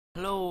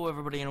Hello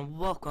everybody and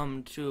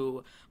welcome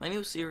to my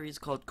new series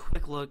called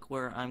Quick Look,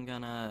 where I'm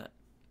gonna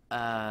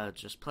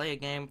just play a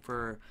game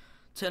for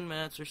 10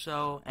 minutes or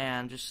so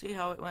and just see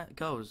how it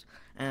goes.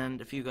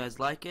 And if you guys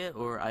like it,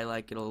 or I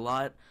like it a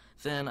lot,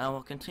 then I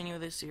will continue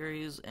this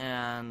series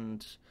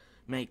and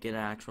make it an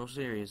actual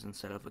series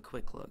instead of a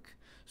quick look.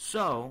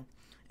 So,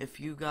 if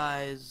you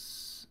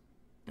guys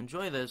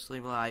enjoy this,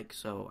 leave a like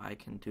so I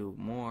can do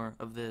more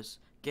of this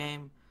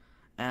game.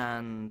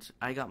 And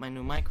I got my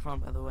new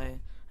microphone, by the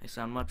way. I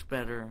sound much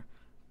better,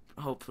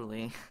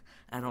 hopefully.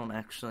 I don't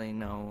actually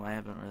know. I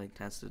haven't really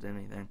tested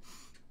anything.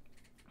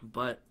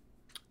 But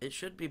it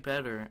should be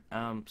better.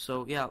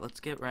 So yeah, let's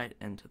get right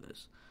into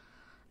this.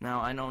 Now,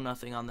 I know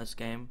nothing on this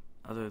game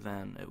other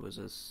than it was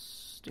a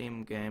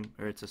Steam game,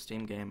 or it's a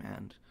Steam game,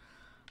 and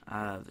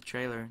the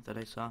trailer that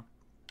I saw.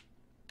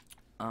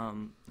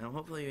 Now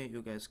hopefully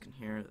you guys can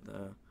hear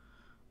the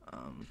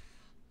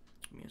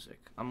music.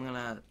 I'm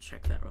gonna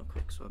check that real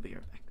quick, so I'll be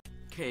right back.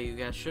 Okay, you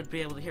guys should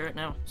be able to hear it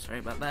now. Sorry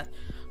about that.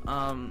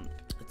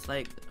 It's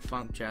like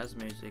funk jazz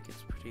music.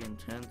 It's pretty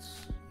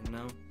intense, you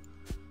know?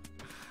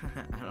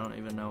 I don't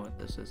even know what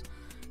this is.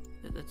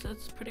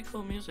 It's pretty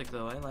cool music,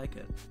 though. I like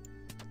it.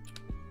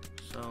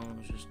 So,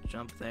 just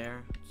jump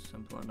there. It's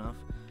simple enough.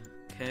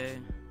 Okay,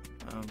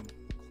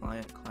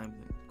 climb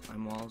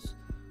walls.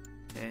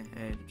 Okay,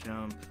 hey, to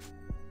jump.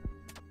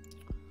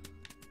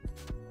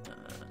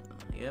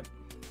 Yep.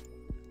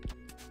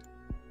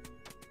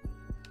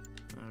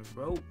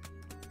 Rope.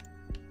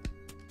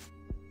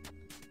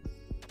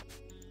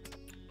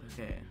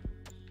 Okay.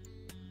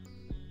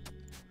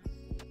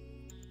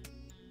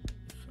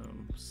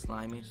 Some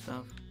slimy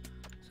stuff.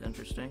 It's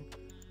interesting.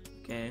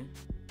 Okay.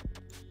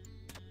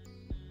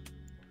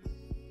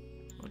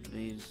 What are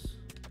these?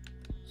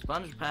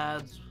 Sponge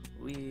pads.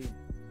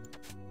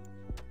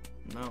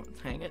 No,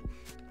 dang it.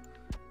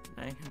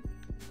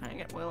 Dang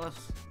it,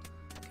 Willis.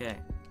 Okay,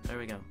 there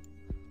we go.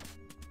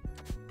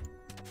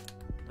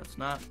 That's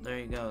not, there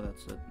you go,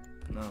 that's it.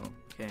 No,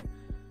 okay.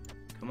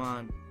 Come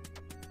on.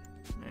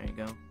 There you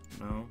go.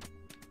 No.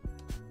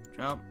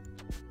 Jump.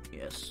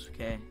 Yes,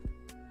 okay.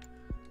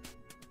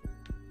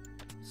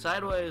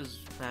 Sideways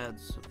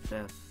pads of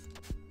death.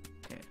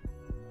 Okay.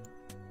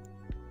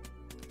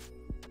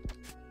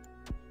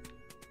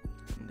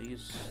 And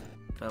these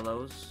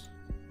fellows.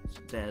 It's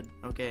dead.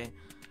 Okay.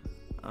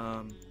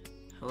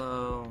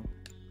 Hello.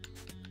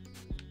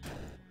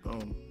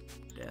 Boom.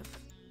 Death.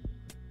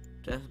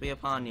 Death be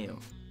upon you.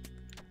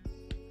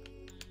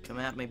 Come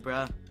at me,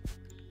 bruh.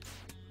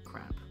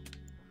 Crap.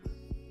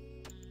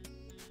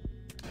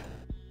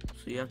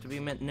 So you have to be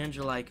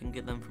ninja-like and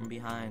get them from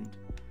behind.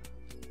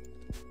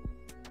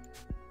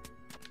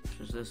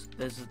 Which is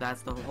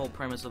that's the whole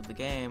premise of the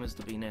game, is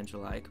to be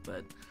ninja-like,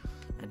 but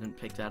I didn't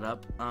pick that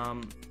up.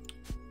 Dang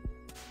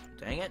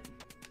it.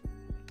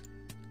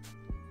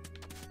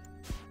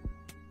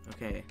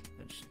 Okay,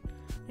 I just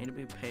need to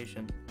be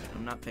patient.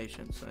 I'm not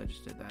patient, so I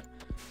just did that.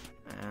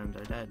 And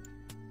I died.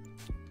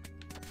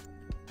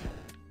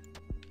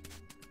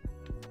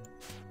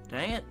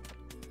 Dang it!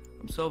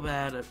 I'm so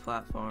bad at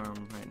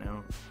platform right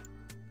now.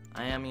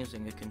 I am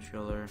using a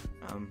controller.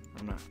 I'm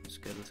not as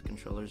good with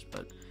controllers,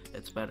 but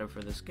it's better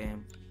for this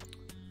game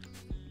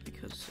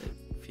because it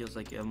feels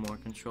like you have more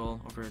control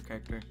over your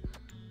character.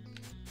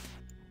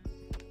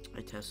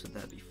 I tested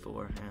that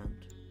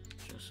beforehand,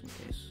 just in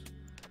case.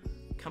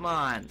 Come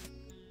on!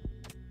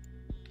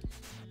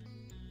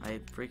 I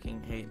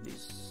freaking hate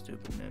these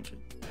stupid ninja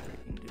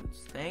freaking dudes.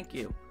 Thank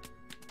you!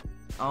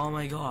 Oh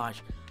my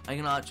gosh! I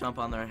cannot jump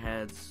on their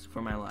heads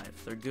for my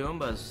life. They're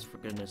Goombas, for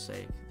goodness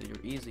sake. They're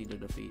easy to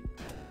defeat.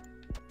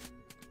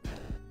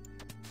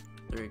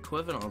 They're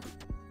equivalent of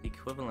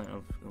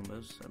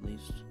Goombas, at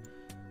least.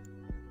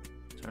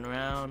 Turn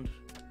around.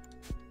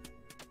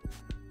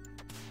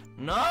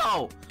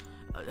 No!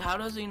 How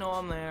does he know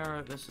I'm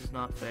there? This is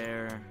not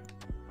fair.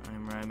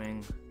 I'm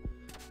rhyming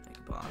like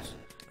a boss.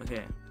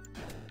 Okay.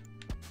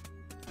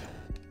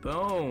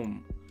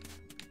 Boom!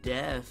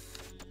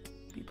 Death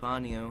be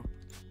upon you.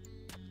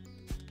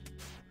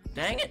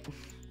 Dang it!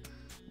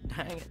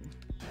 Dang it.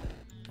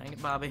 Dang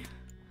it, Bobby.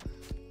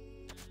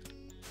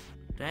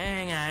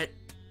 Dang it!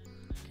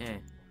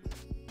 Okay.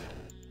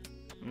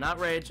 I'm not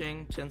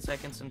raging 10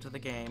 seconds into the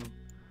game.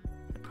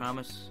 I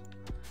promise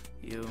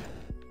you.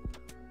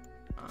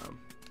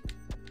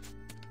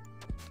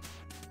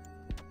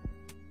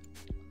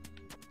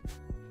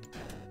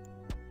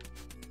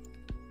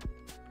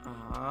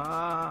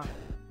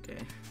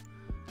 Okay.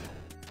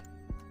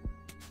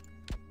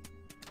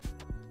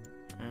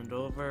 And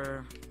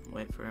over.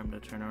 Wait for him to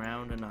turn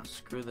around and not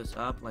screw this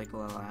up like the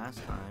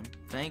last time.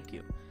 Thank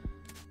you.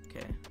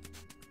 Okay.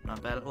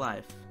 Not bad at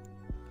life.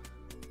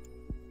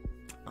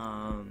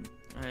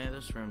 Alright,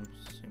 this room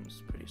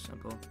seems pretty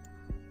simple.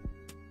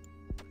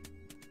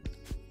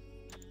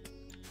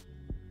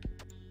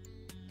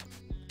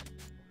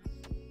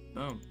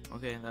 Boom.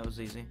 Okay, that was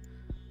easy.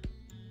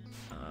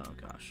 Oh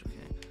gosh,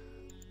 okay.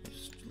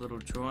 Just little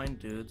droid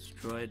dudes.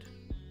 Droid.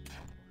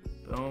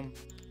 Boom.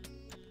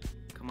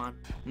 Come on.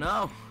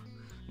 No!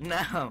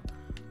 No!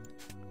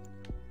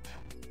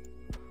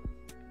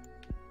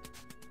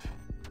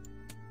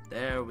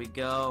 There we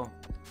go.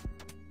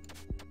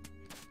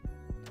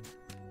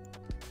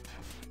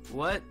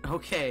 What?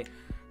 Okay,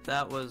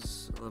 that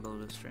was a little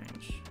bit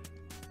strange.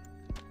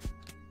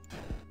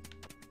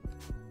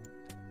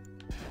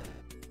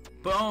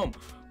 Boom!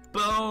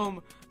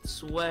 Boom!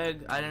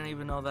 Swag. I didn't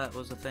even know that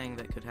was a thing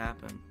that could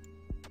happen.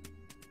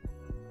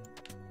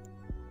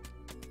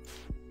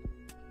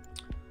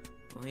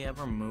 Will he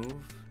ever move?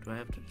 Do I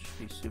have to just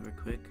be super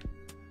quick?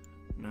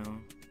 No.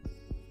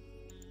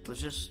 Let's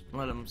just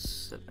let him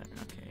sit there.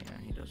 Okay, yeah,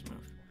 he does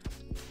move.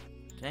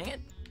 Dang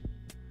it!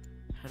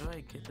 How do I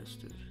get this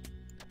dude?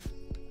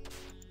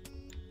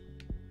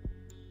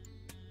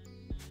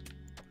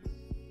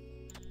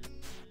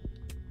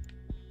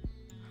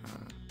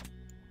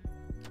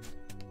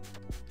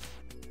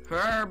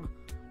 Herb!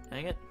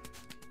 Dang it.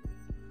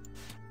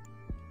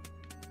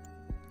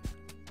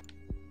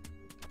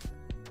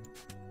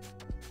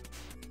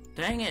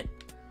 Dang it!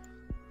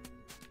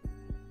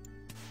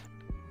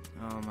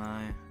 Oh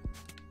my.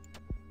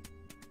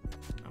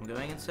 I'm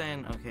going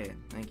insane. Okay,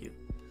 thank you.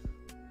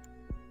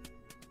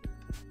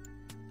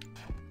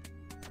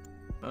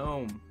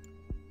 Boom.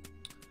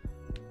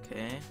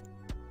 Okay.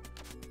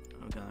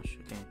 Oh gosh,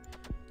 okay.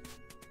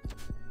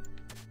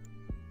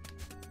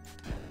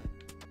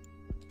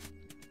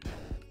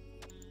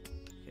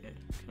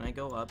 Can I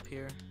go up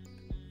here?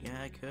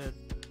 Yeah, I could.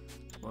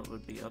 What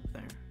would be up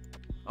there?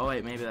 Oh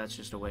wait, maybe that's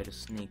just a way to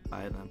sneak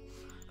by them.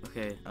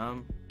 Okay,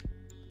 oh,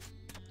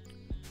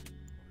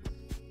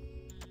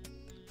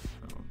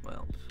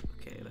 well,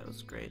 okay, that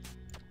was great.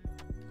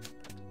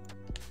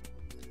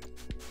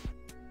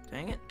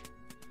 Dang it.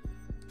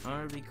 I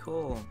want to be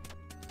cool.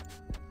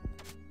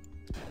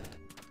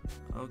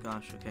 Oh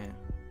gosh, okay.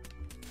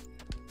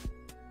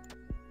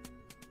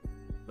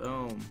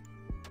 Boom.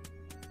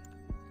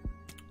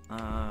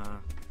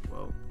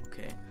 Whoa,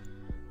 okay.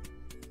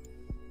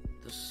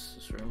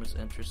 This room is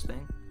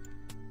interesting.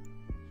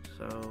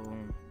 So,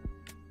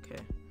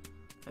 okay.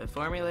 I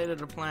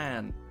formulated a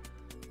plan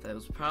that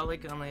was probably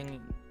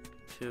going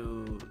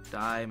to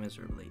die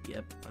miserably.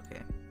 Yep,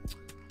 okay.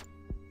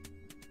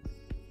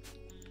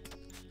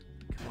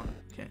 Come on,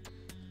 okay.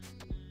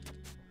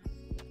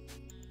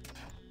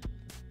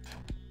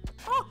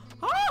 Oh!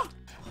 Oh!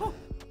 Oh,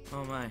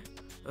 oh my.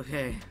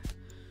 Okay.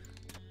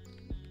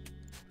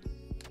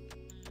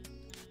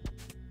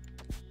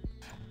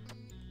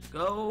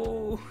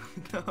 Go!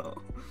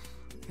 Go!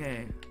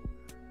 Okay.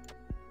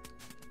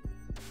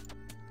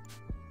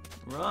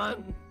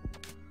 Run!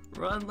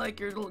 Run like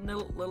your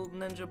little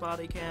ninja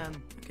body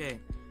can. Okay.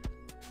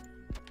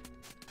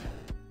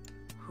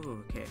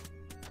 Whew, okay.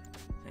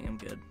 I think I'm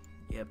good.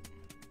 Yep.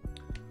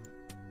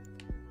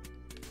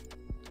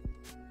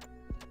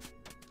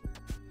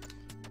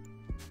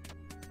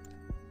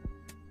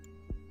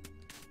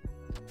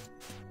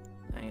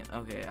 Dang it.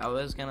 Okay, I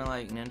was gonna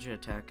like ninja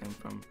attack him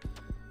from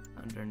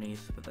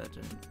underneath, but that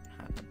didn't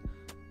happen.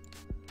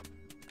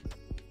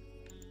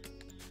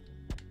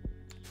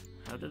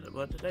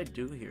 What did I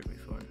do here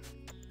before?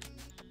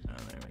 Oh,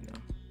 there we go.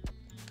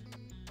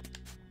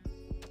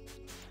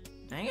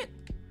 Dang it!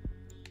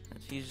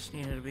 He just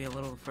needed to be a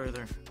little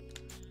further.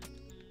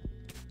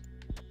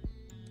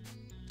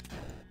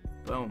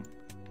 Boom.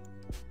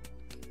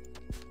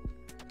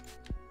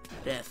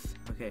 Death.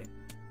 Okay.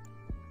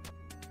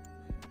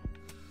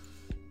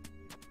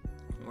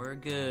 We're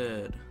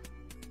good.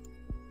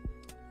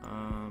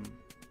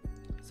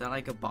 Is that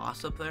like a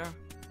boss up there?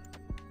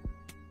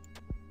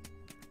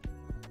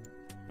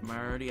 Am I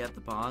already at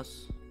the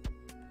boss?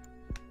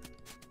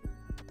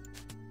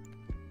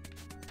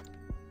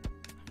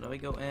 How do I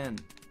go in?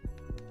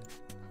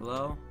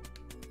 Hello?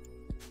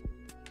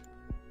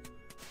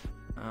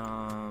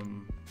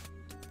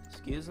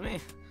 Excuse me?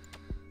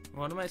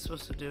 What am I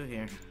supposed to do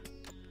here?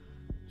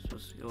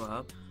 Supposed to go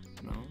up?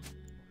 No.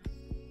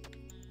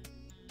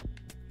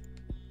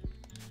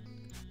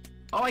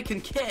 Oh, I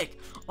can kick!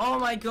 Oh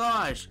my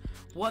gosh!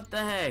 What the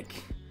heck?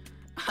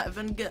 I've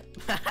been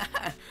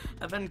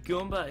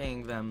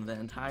Goombaing them the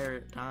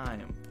entire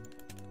time.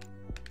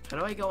 How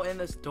do I go in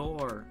this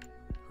door?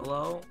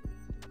 Hello?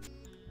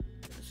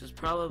 This is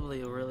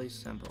probably really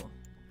simple,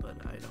 but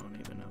I don't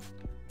even know.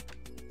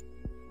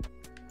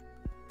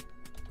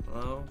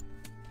 Hello?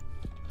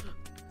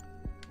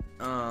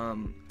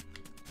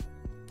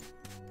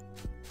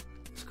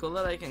 It's cool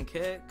that I can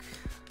kick.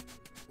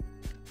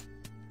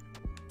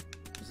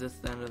 Is this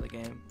the end of the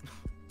game?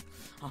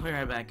 I'll be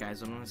right back,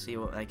 guys. I'm gonna see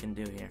what I can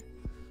do here.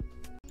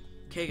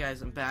 Okay,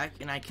 guys, I'm back,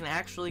 and I can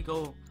actually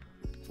go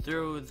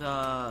through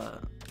the...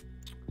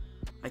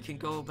 I can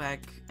go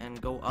back and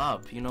go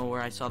up. You know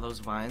where I saw those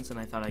vines and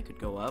I thought I could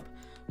go up?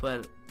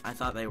 But I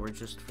thought they were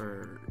just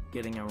for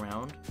getting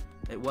around.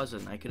 It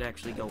wasn't. I could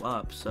actually go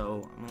up,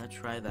 so I'm gonna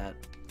try that.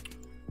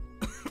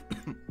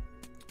 I'm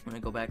gonna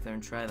go back there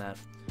and try that.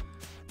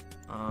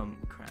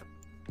 Crap.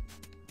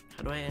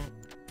 How do I...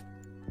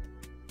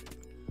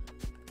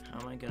 How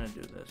am I gonna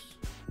do this?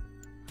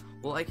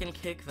 Well, I can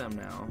kick them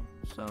now,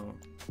 so...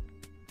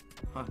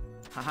 Ha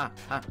ha ha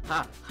ha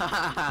ha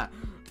ha ha!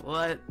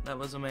 What? That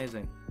was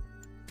amazing.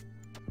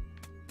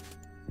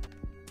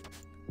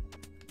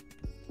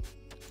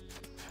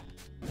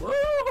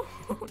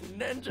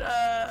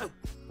 Ninja!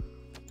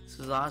 This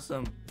is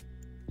awesome.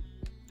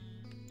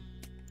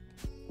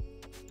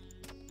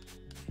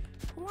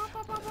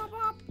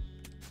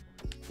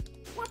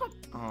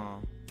 Oh,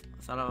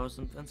 I thought I was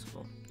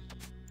invincible.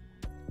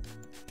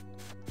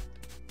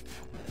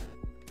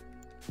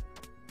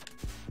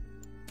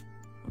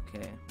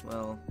 Okay,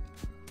 well,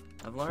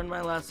 I've learned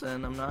my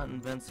lesson. I'm not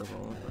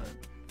invincible, but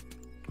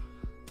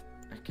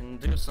I can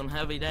do some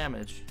heavy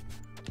damage.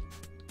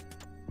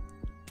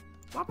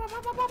 I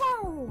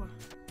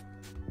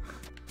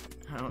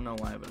don't know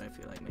why, but I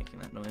feel like making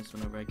that noise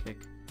whenever I kick.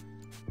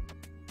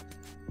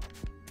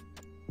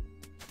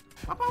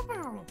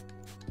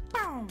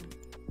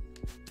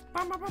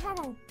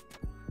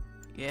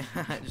 Yeah,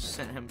 I just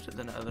sent him to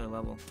the other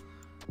level.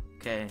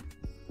 Okay,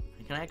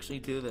 I can actually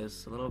do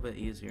this a little bit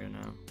easier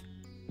now.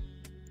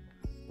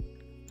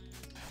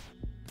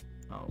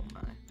 Oh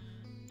my.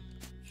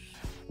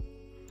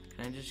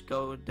 Can I just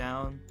go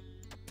down?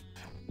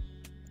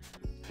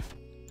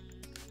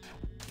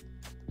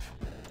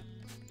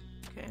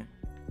 Okay.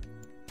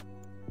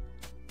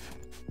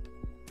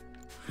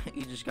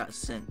 He just got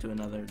sent to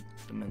another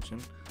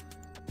dimension.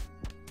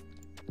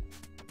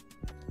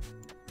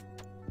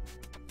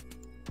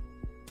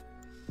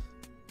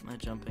 My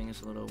jumping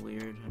is a little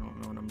weird. I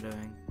don't know what I'm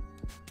doing.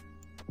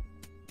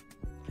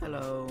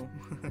 Hello.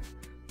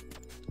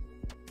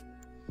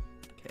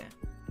 Okay.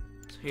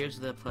 So here's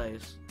the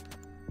place.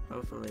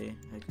 Hopefully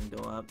I can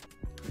go up.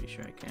 Pretty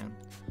sure I can.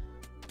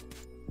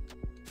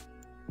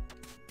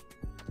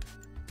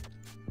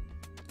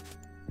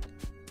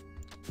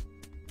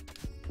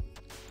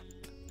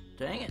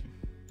 Dang it.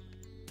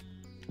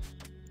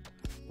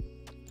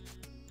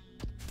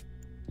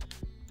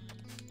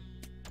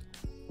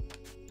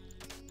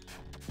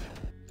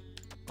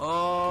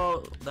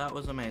 Oh, that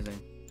was amazing.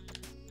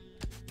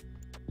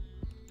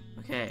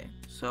 Okay,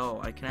 so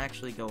I can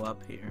actually go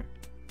up here,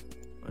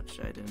 which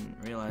I didn't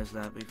realize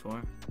that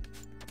before.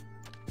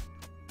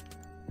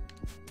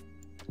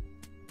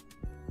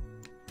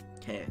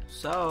 Okay,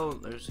 so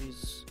there's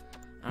these,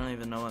 I don't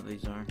even know what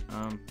these are.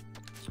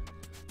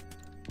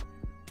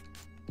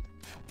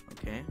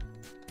 Okay.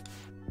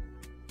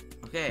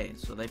 Okay,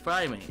 so they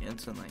fry me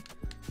instantly.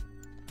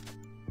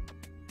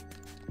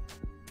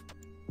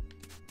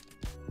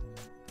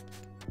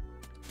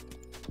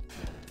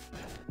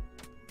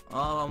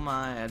 Oh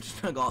my, I just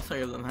took all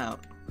three of them out.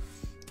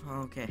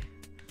 Okay.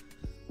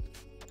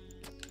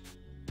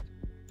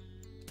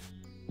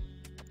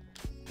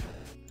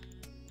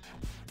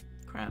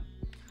 Crap.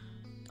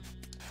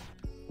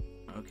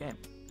 Okay.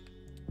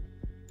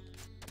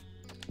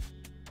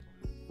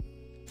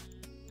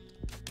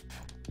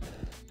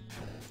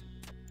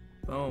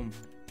 Boom.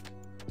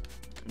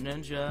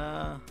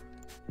 Ninja.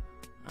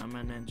 I'm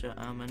a ninja,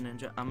 I'm a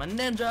ninja, I'm a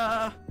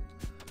ninja!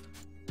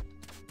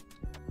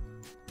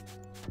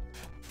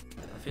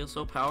 I feel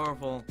so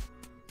powerful.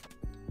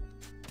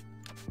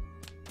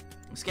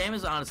 This game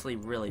is honestly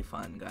really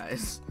fun,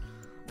 guys.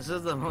 This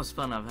is the most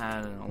fun I've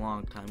had in a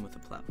long time with a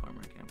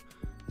platformer game.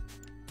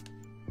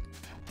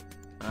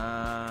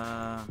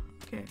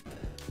 Okay.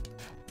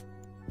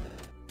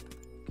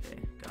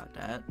 Okay, got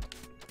that.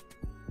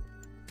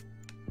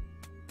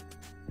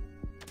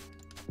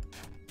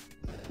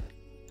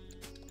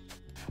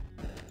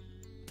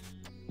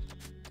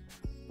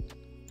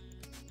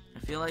 I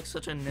feel like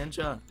such a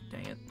ninja.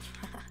 Dang it.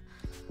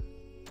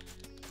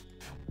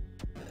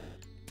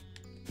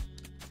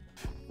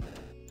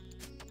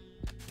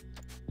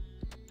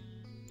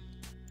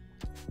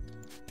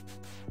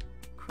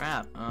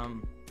 Crap,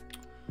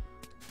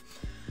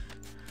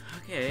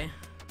 okay.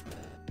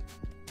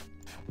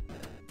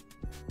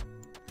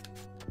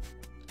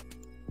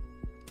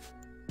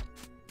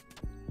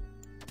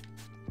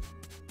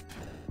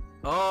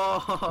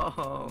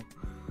 Oh,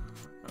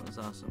 that was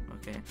awesome.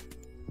 Okay.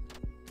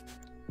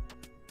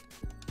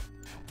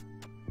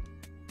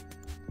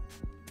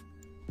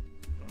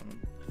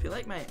 I feel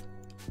like my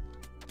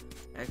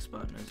X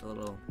button is a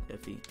little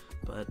iffy,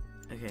 but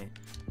okay.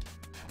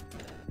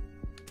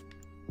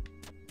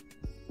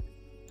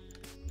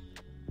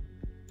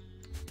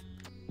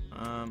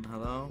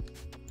 Hello?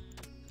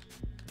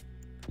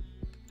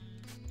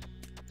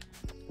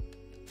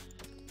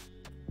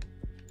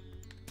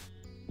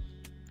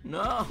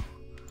 No!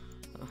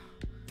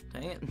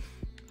 Dang it.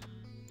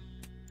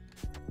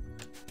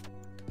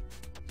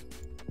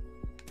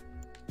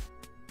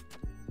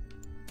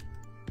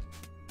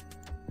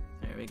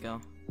 There we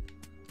go.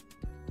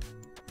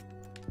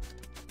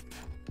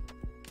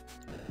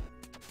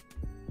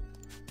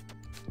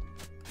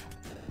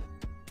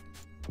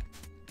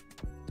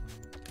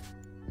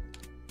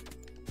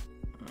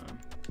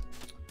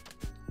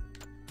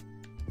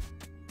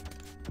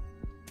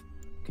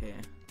 Okay.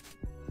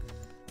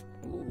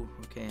 Ooh,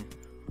 okay.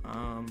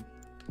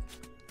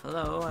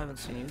 Hello, I haven't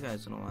seen you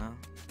guys in a while.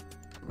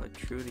 Like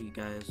Trudy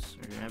guys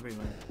are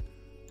everywhere.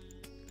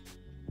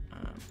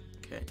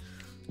 Okay.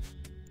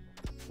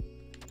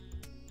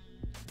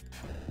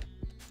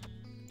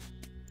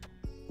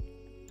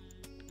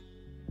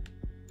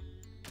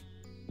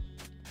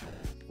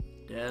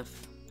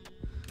 Death.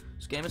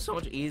 game is so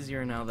much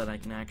easier now that I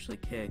can actually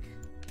kick.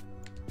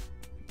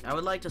 I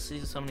would like to see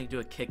somebody do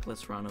a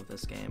kickless run of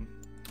this game.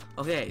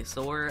 Okay,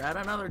 so we're at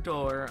another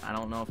door. I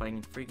don't know if I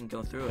can freaking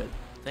go through it.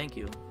 Thank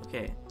you.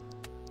 Okay.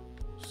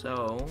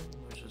 So,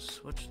 there's a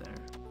switch there.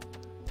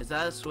 Is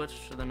that a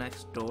switch to the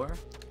next door?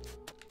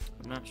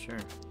 I'm not sure.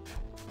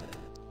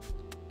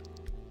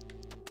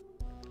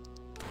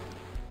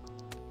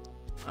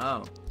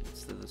 Oh,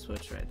 it's the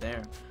switch right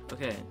there.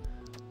 Okay.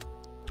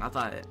 I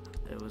thought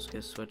it was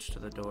gonna switch to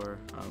the door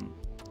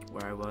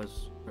where I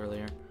was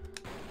earlier.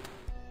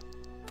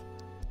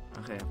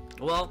 Okay,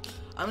 well,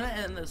 I'm gonna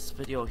end this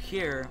video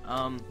here.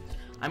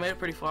 I made it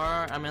pretty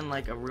far. I'm in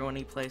like a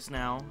ruiny place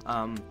now.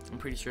 I'm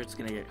pretty sure it's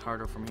gonna get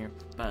harder from here,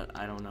 but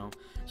I don't know.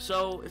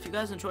 So if you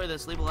guys enjoy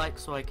this, leave a like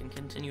so I can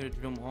continue to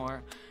do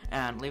more,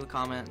 and leave a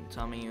comment and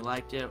tell me you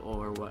liked it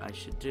or what I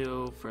should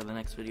do for the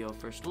next video,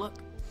 first look.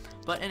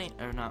 But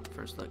not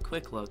first look,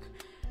 quick look.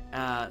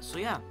 So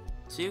yeah,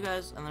 see you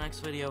guys in the next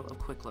video of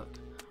Quick Look.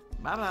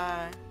 Bye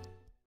bye.